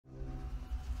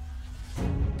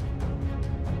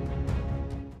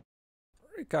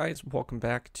guys, welcome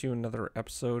back to another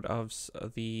episode of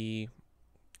the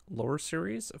lore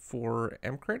series for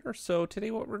MCreator. So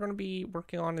today what we're going to be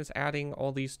working on is adding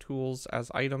all these tools as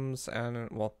items and,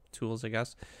 well, tools I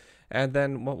guess. And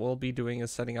then what we'll be doing is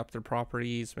setting up their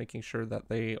properties, making sure that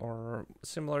they are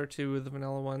similar to the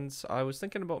vanilla ones. I was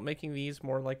thinking about making these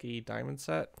more like a diamond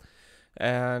set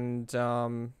and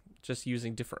just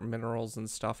using different minerals and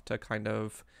stuff to kind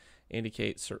of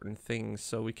indicate certain things.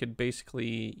 So we could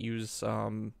basically use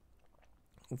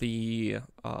the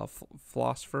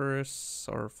phosphorus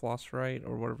or phosphorite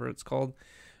or whatever it's called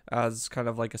as kind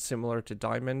of like a similar to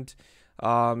diamond.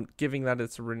 Given that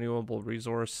it's a renewable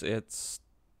resource, it's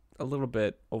a little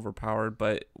bit overpowered,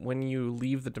 but when you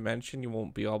leave the dimension, you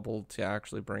won't be able to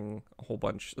actually bring a whole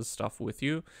bunch of stuff with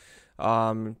you.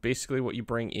 Basically what you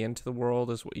bring into the world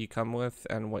is what you come with,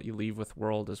 and what you leave with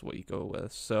world is what you go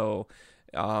with. So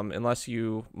unless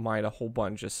you mine a whole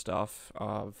bunch of stuff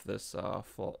of this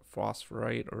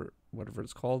phosphorite or whatever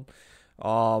it's called,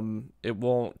 it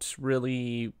won't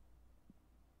really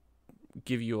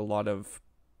give you a lot of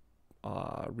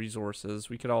resources.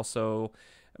 We could also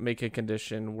make a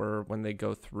condition where when they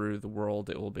go through the world,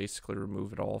 it will basically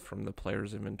remove it all from the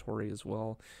player's inventory as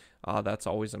well. That's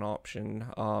always an option.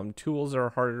 Tools are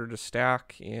harder to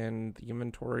stack in the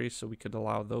inventory, so we could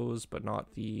allow those, but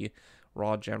not the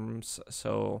raw gems.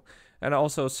 So, and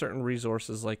also certain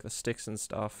resources like the sticks and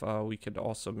stuff, we could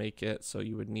also make it so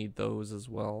you would need those as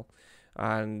well,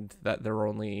 and that they're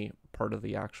only part of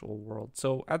the actual world.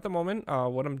 So at the moment,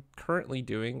 what I'm currently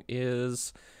doing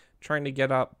is trying to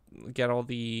get all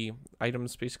the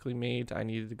items basically made. I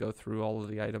needed to go through all of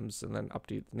the items and then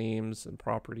update the names and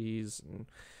properties and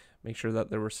make sure that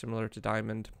they were similar to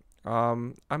diamond.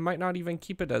 I might not even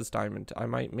keep it as diamond. I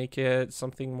might make it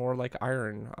something more like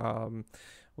iron,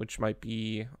 which might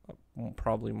be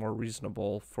probably more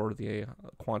reasonable for the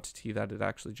quantity that it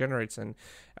actually generates. And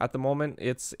at the moment,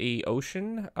 it's a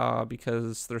ocean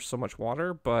because there's so much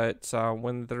water. But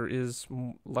when there is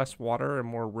less water and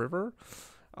more river,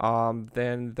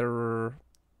 then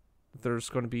there's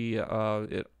going to be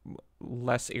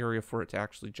less area for it to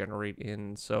actually generate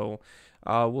in. So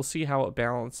we'll see how it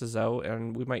balances out,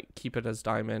 and we might keep it as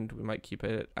diamond, we might keep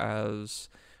it as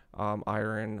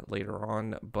iron later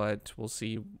on, but we'll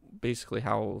see basically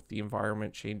how the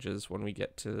environment changes when we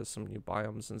get to some new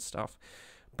biomes and stuff.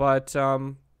 But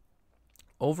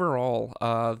overall,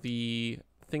 the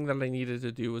thing that I needed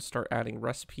to do was start adding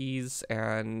recipes,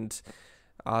 and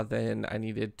then I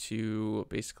needed to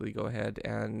basically go ahead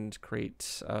and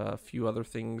create a few other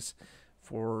things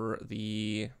for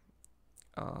the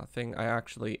thing. I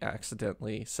actually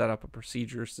accidentally set up a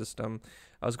procedure system.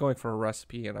 I was going for a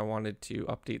recipe and I wanted to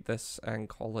update this and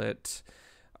call it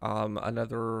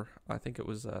another, I think it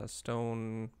was a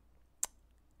stone,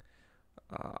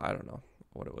 I don't know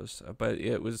what it was, but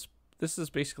this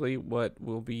is basically what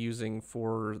we'll be using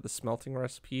for the smelting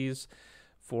recipes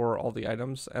for all the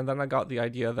items. And then I got the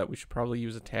idea that we should probably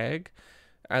use a tag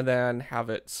and then have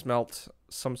it smelt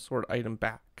some sort of item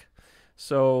back.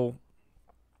 So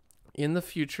in the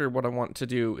future, what I want to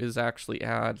do is actually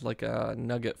add like a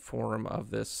nugget form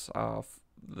of this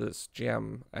this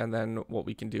gem, and then what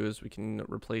we can do is we can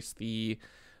replace the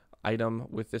item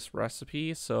with this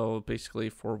recipe, so basically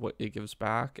for what it gives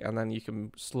back, and then you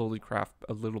can slowly craft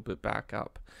a little bit back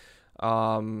up.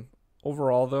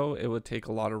 Overall though, it would take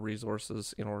a lot of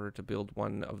resources in order to build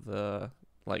one of the,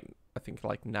 like, I think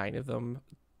like 9 of them.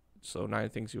 So 9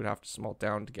 things you would have to smelt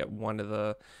down to get one of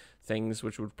the things,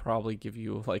 which would probably give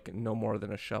you like no more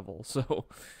than a shovel. So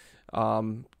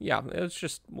yeah, it's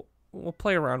just, we'll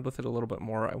play around with it a little bit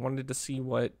more. I wanted to see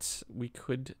what we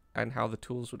could and how the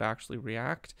tools would actually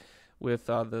react with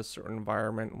the certain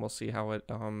environment, and we'll see how it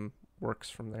works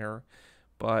from there.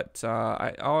 But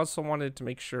I also wanted to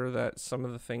make sure that some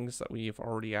of the things that we've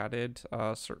already added,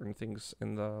 certain things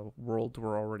in the world,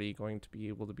 were already going to be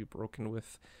able to be broken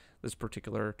with this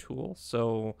particular tool.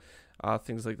 So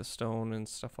things like the stone and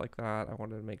stuff like that, I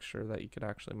wanted to make sure that you could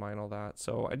actually mine all that.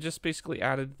 So I just basically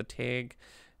added the tag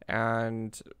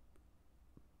and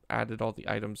added all the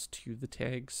items to the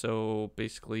tag. So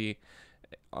basically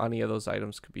any of those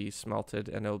items could be smelted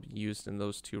and it'll be used in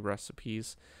those 2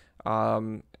 recipes.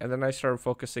 And then I started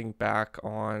focusing back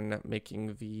on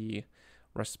making the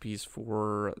recipes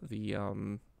for the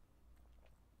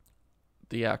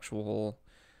actual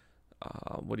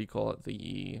what do you call it,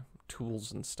 the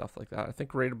tools and stuff like that. I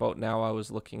think right about now I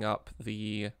was looking up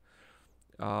the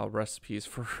recipes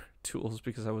for tools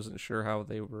because I wasn't sure how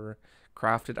they were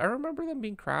crafted. I remember them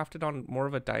being crafted on more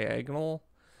of a diagonal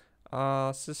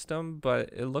system,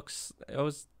 but I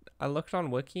looked on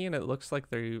Wiki and it looks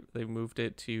like they moved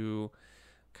it to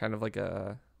kind of like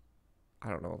a, I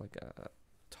don't know, like a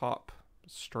top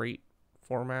straight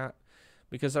format,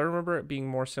 because I remember it being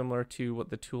more similar to what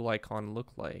the tool icon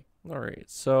looked like. All right,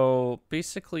 so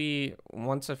basically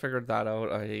once I figured that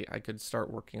out, I could start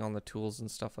working on the tools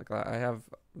and stuff like that. I have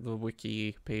the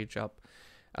wiki page up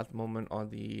at the moment on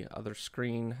the other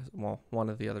screen, well, one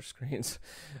of the other screens,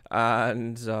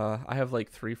 and I have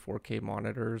like 4K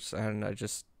monitors, and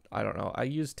I don't know, I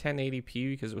use 1080p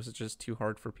because it was just too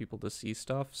hard for people to see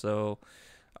stuff. So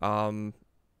and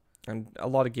a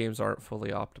lot of games aren't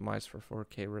fully optimized for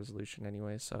 4K resolution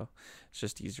anyway, so it's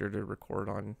just easier to record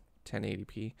on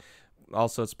 1080p.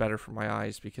 Also, it's better for my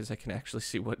eyes because I can actually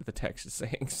see what the text is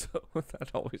saying, so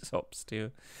that always helps too.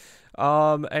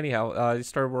 Anyhow, I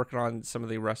started working on some of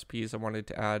the recipes. I wanted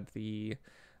to add the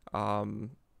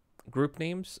group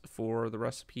names for the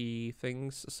recipe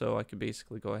things, so I could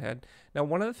basically go ahead. Now,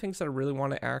 one of the things that I really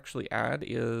want to actually add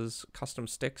is custom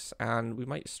sticks, and we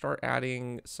might start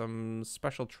adding some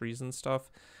special trees and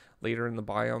stuff later in the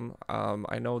biome.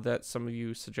 I know that some of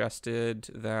you suggested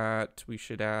that we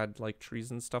should add like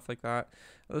trees and stuff like that.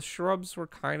 The shrubs were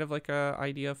kind of like a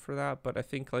idea for that, but I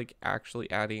think like actually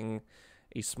adding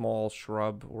a small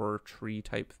shrub or tree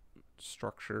type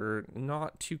structure,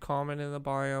 not too common in the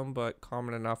biome, but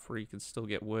common enough where you can still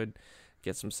get wood,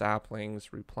 get some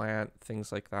saplings, replant,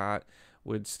 things like that,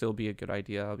 would still be a good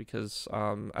idea, because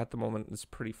at the moment it's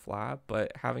pretty flat,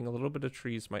 but having a little bit of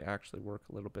trees might actually work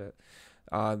a little bit.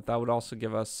 That would also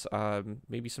give us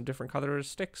maybe some different color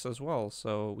sticks as well,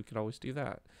 so we could always do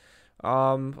that.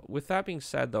 With that being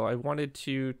said, though, I wanted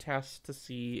to test to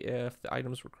see if the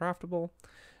items were craftable,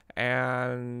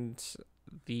 and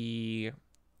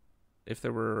if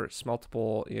there were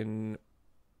smeltable in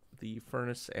the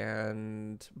furnace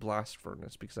and blast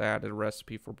furnace, because I added a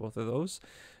recipe for both of those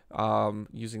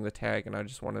using the tag, and I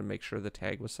just wanted to make sure the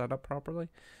tag was set up properly.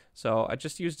 So I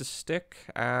just used a stick,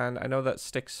 and I know that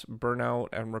sticks burn out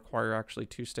and require actually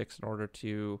 2 sticks in order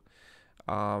to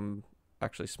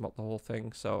actually smelt the whole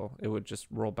thing, so it would just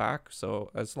roll back.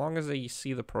 So as long as you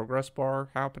see the progress bar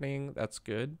happening, that's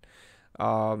good.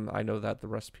 I know that the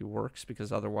recipe works,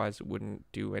 because otherwise it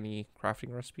wouldn't do any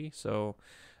crafting recipe. So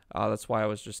that's why I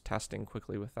was just testing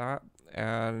quickly with that,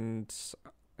 and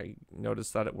I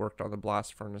noticed that it worked on the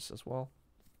blast furnace as well.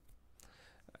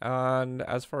 And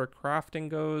as far as crafting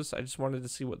goes, I just wanted to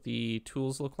see what the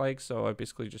tools look like, so I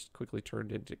basically just quickly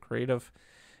turned into creative,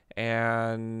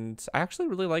 and I actually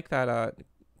really like that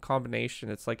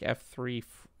combination. It's like F3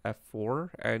 F4,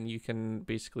 and you can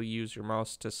basically use your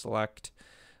mouse to select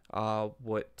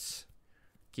what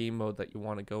game mode that you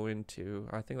want to go into.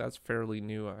 I think that's fairly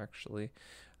new, actually.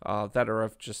 That, or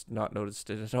I've just not noticed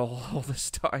it at all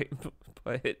this time.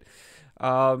 But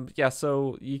yeah,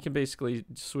 so you can basically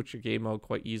switch your game mode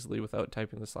quite easily without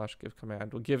typing the /give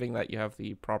command, well, giving that you have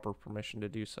the proper permission to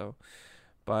do so.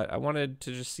 But I wanted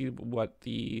to just see what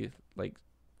the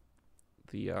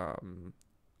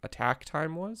attack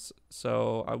time was,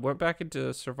 so I went back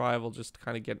into survival just to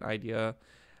kind of get an idea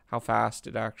how fast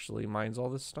it actually mines all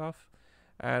this stuff.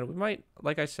 And we might,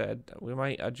 like I said, we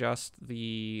might adjust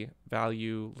the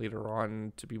value later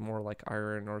on to be more like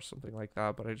iron or something like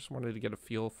that, but I just wanted to get a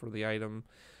feel for the item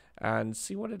and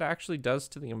see what it actually does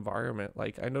to the environment.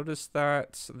 Like, I noticed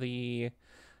that the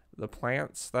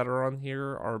plants that are on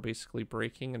here are basically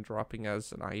breaking and dropping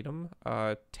as an item.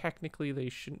 Technically, they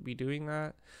shouldn't be doing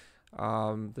that.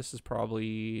 This is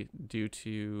probably due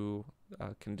to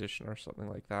condition or something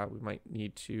like that. We might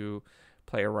need to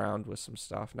play around with some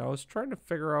stuff. Now, I was trying to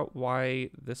figure out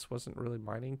why this wasn't really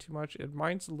mining too much. It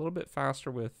mines a little bit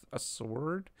faster with a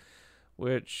sword,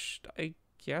 which I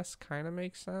guess kind of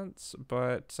makes sense,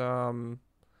 but I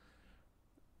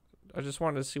just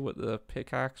wanted to see what the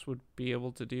pickaxe would be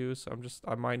able to do, so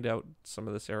I mined out some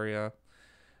of this area,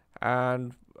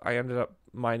 and I ended up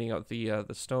mining out the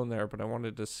stone there, but I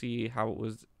wanted to see how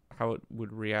it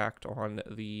would react on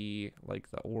the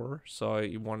ore. So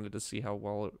I wanted to see how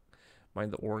well it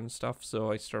mined the ore and stuff.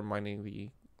 So I started mining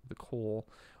the coal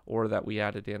ore that we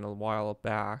added in a while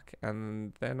back,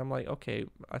 and then I'm like, okay,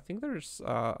 I think there's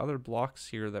other blocks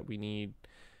here that we need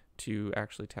to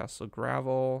actually test. So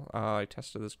gravel, I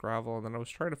tested this gravel, and then I was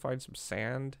trying to find some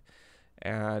sand,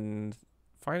 and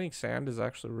finding sand is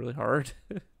actually really hard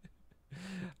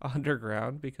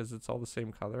underground because it's all the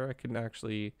same color. I couldn't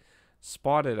actually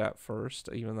spot it at first,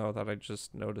 even though that I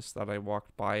just noticed that I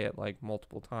walked by it like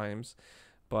multiple times.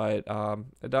 But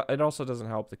it also doesn't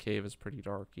help the cave is pretty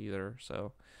dark either.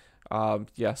 So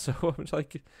yeah, so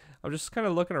I'm just kind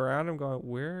of looking around. I'm going,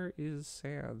 where is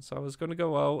sand? So I was going to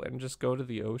go out and just go to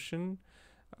the ocean,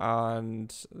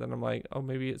 And then I'm like, oh,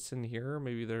 maybe it's in here.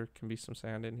 Maybe there can be some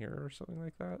sand in here or something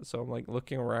like that. So I'm like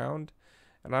looking around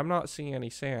and I'm not seeing any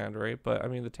sand, right? But I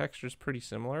mean, the texture is pretty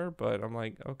similar, but I'm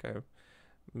like, okay,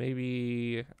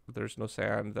 maybe there's no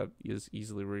sand that is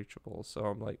easily reachable. So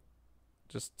I'm like,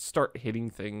 just start hitting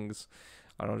things.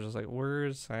 I don't know, just like,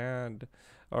 where's sand?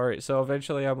 All right, so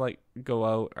eventually I'm like, go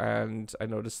out, and I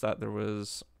noticed that there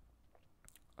was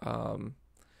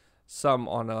some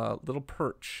on a little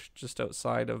perch just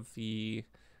outside of the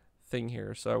thing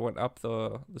here. So I went up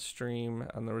the stream,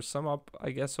 and there was some up,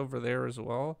 I guess, over there as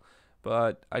well.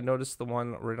 But I noticed the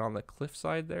one right on the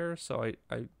cliffside there, so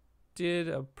I did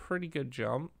a pretty good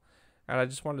jump, and I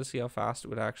just wanted to see how fast it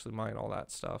would actually mine all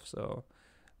that stuff. So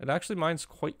it actually mines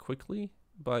quite quickly,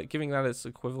 but giving that it's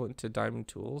equivalent to diamond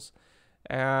tools.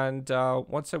 And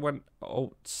once I went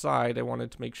outside, I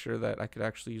wanted to make sure that I could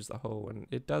actually use the hoe, and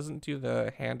it doesn't do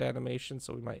the hand animation,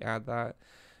 so we might add that.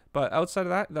 But outside of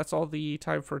that, that's all the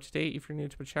time for today. If you're new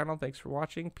to my channel, thanks for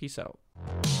watching. Peace out.